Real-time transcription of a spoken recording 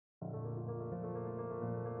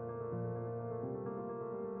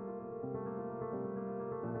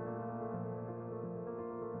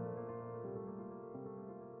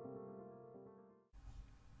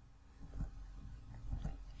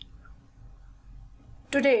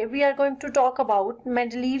Today we are going to talk about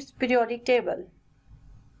Mendeleev's periodic table.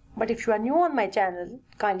 But if you are new on my channel,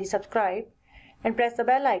 kindly subscribe and press the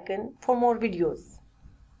bell icon for more videos.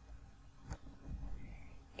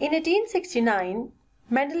 In 1869,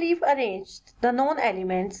 Mendeleev arranged the known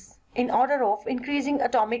elements in order of increasing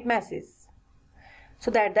atomic masses,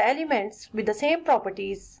 so that the elements with the same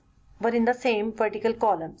properties were in the same vertical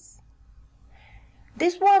columns.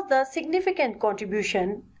 This was the significant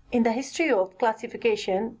contribution in the history of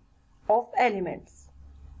classification of elements.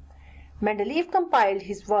 Mendeleev compiled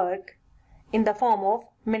his work in the form of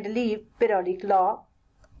Mendeleev Periodic Law.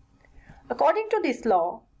 According to this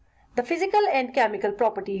law, the physical and chemical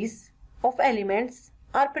properties of elements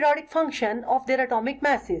are periodic function of their atomic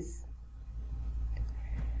masses.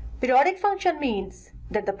 Periodic function means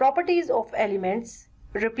that the properties of elements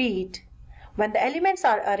repeat when the elements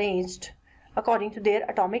are arranged according to their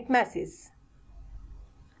atomic masses.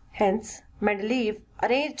 Hence, Mendeleev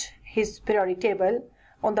arranged his periodic table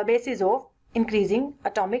on the basis of increasing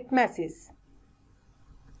atomic masses.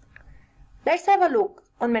 Let's have a look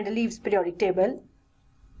on Mendeleev's periodic table.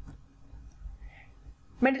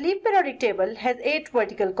 Mendeleev periodic table has 8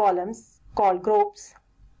 vertical columns called groups.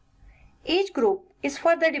 Each group is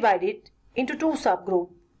further divided into 2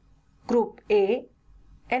 subgroups, Group A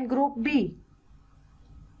and Group B.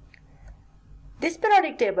 This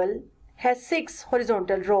periodic table has 6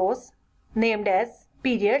 horizontal rows named as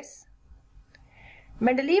periods.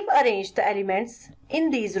 Mendeleev arranged the elements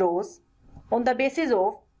in these rows on the basis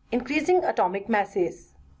of increasing atomic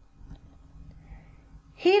masses.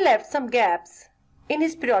 He left some gaps in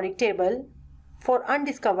his periodic table for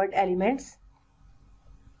undiscovered elements,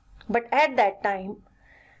 but at that time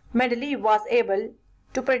Mendeleev was able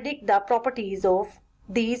to predict the properties of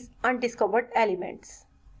these undiscovered elements.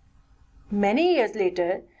 Many years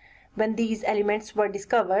later, when these elements were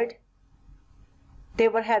discovered, they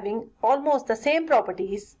were having almost the same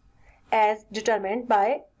properties as determined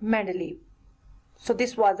by Mendeleev. So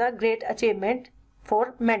this was a great achievement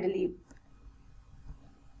for Mendeleev.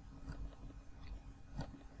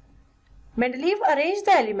 Mendeleev arranged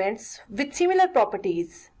the elements with similar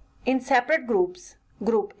properties in separate groups,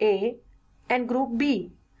 Group A and Group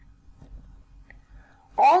B.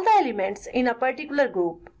 All the elements in a particular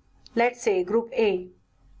group, let's say Group A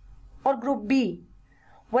or Group B,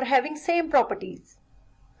 were having same properties,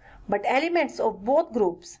 but elements of both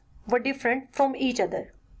groups were different from each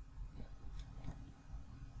other.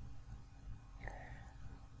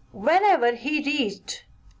 Whenever he reached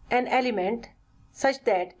an element such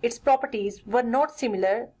that its properties were not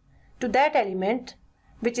similar to that element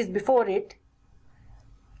which is before it,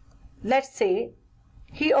 let's say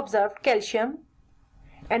he observed calcium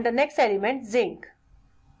and the next element zinc.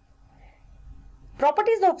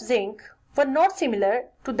 Properties of zinc were not similar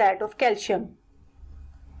to that of calcium,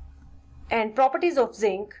 and properties of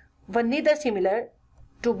zinc were neither similar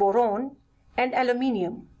to boron and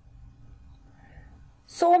aluminium.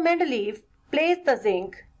 So Mendeleev placed the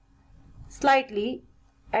zinc slightly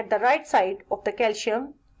at the right side of the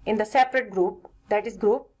calcium in the separate group, that is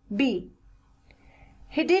Group B.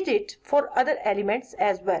 He did it for other elements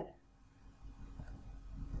as well.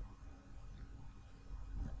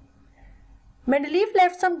 Mendeleev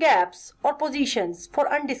left some gaps or positions for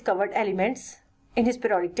undiscovered elements in his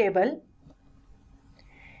periodic table.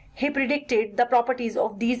 He predicted the properties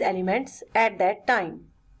of these elements at that time.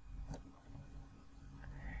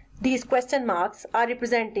 These question marks are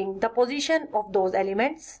representing the position of those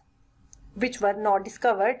elements which were not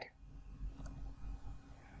discovered.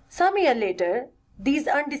 Some year later, these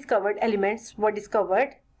undiscovered elements were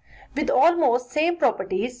discovered with almost same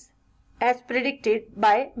properties as predicted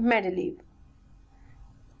by Mendeleev.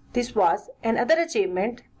 This was another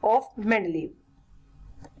achievement of Mendeleev.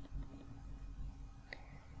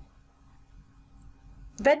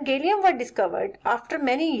 When gallium was discovered after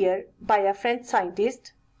many years by a French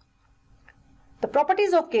scientist, the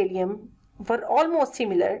properties of gallium were almost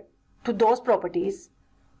similar to those properties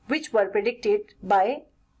which were predicted by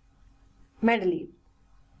Mendeleev,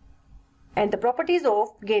 and the properties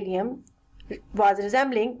of gallium was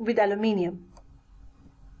resembling with aluminium.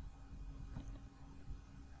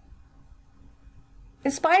 In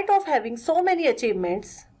spite of having so many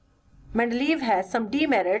achievements, Mendeleev has some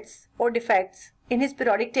demerits or defects in his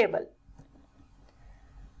periodic table.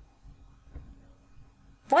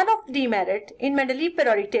 One of the demerits in Mendeleev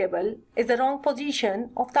periodic table is the wrong position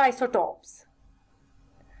of the isotopes.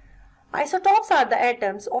 Isotopes are the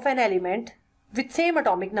atoms of an element with same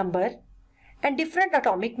atomic number and different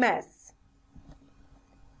atomic mass.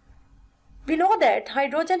 We know that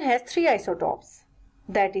hydrogen has 3 isotopes,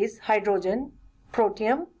 that is hydrogen,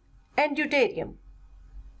 protium and deuterium.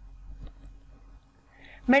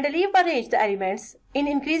 Mendeleev arranged the elements in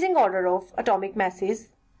increasing order of atomic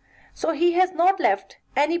masses, so he has not left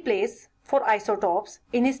any place for isotopes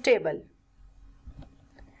in his table.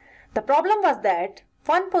 The problem was that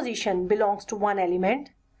one position belongs to one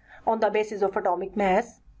element on the basis of atomic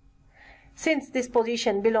mass. Since this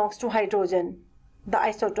position belongs to hydrogen, the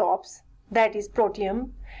isotopes, that is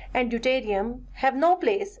protium and deuterium, have no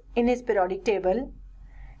place in his periodic table,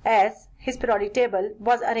 as his periodic table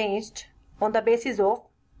was arranged on the basis of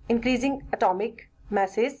increasing atomic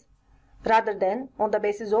masses rather than on the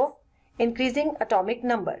basis of increasing atomic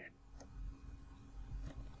number.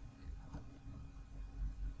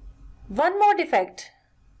 One more defect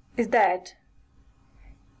is that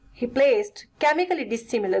he placed chemically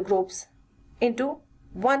dissimilar groups into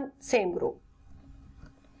one same group.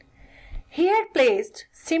 He had placed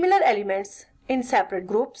similar elements in separate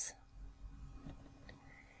groups.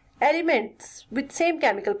 Elements with same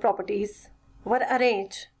chemical properties were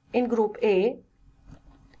arranged in group A.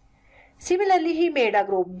 Similarly, he made a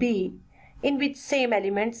group B in which same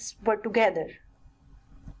elements were together.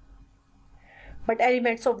 But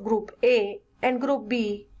elements of group A and group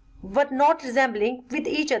B were not resembling with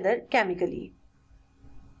each other chemically.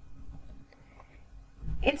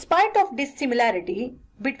 In spite of dissimilarity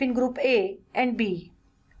between group A and B,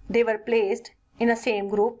 they were placed in a same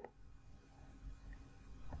group.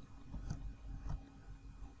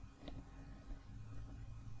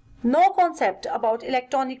 No concept about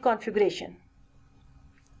electronic configuration.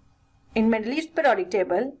 In Mendeleev's periodic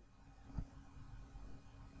table,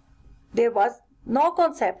 there was no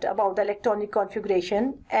concept about the electronic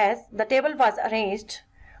configuration, as the table was arranged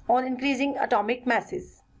on increasing atomic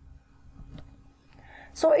masses.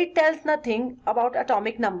 So it tells nothing about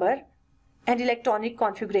atomic number and electronic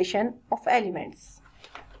configuration of elements.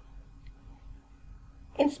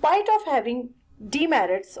 In spite of having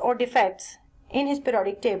demerits or defects in his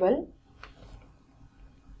periodic table,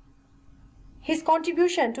 his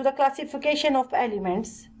contribution to the classification of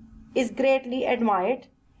elements is greatly admired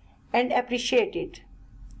and appreciated,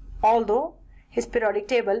 although his periodic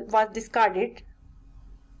table was discarded.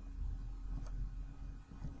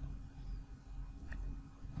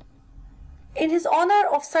 In his honor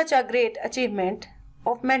of such a great achievement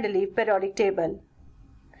of Mendeleev periodic table,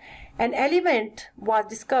 an element was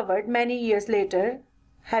discovered many years later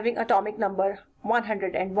having atomic number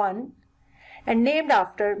 101 and named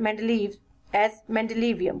after Mendeleev as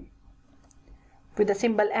Mendeleevium with the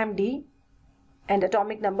symbol Md and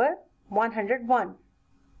atomic number 101.